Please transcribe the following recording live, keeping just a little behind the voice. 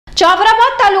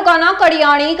જાફરાબાદ તાલુકાના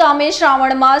કડિયાણી ગામે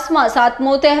શ્રાવણ માસમાં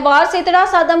 7મો તહેવાર શીતળા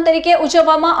સાતમ તરીકે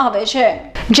ઉજવવામાં આવે છે।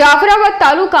 જાફરાબાદ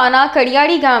તાલુકાના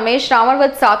કડિયાળી ગામે શ્રાવણ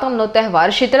વદ સાતમનો તહેવાર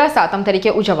શીતળા સાતમ તરીકે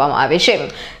ઉજવવામાં આવે છે।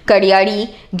 કડિયાળી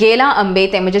ગેલા અંબે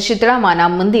તેમજ શીતળા માના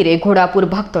મંદિરે ઘોડાપુર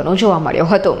ભક્તોનો જોવા મળ્યો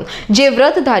હતો, જે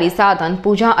વ્રતધારી સાધન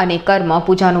પૂજા અને કર્મ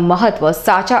પૂજાનું મહત્વ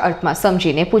સાચા અર્થમાં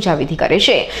સમજીને પૂજા વિધિ કરે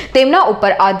છે। તેમના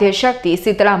ઉપર આદ્ય શક્તિ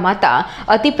શીતળા માતા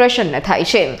અતિ પ્રસન્ન થાય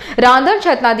છે। રાંધણ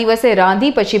છઠના દિવસે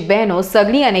રાંધી પછી બહેનો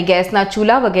સગડી અને ગેસના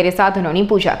ચૂલા વગેરે સાધનોની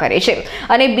પૂજા કરે છે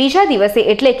અને બીજા દિવસે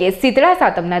એટલે કે શીતળા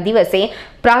સાતમના દિવસે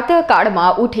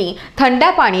પ્રાતઃકાળમાં ઉઠી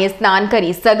ઠંડા પાણીએ સ્નાન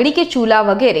કરી સગડી કે ચૂલા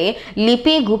વગેરે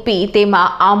લીપી ગુપી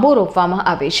તેમાં આંબો રોપવામાં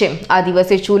આવે છે। આ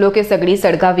દિવસે ચૂલો કે સગડી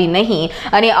સળગાવી નહીં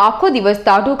અને આખો દિવસ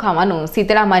તાઢું ખાવાનું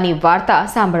શીતળામાની વાર્તા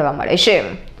સાંભળવા મળે છે।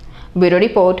 Bureau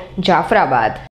report, Jafrabad.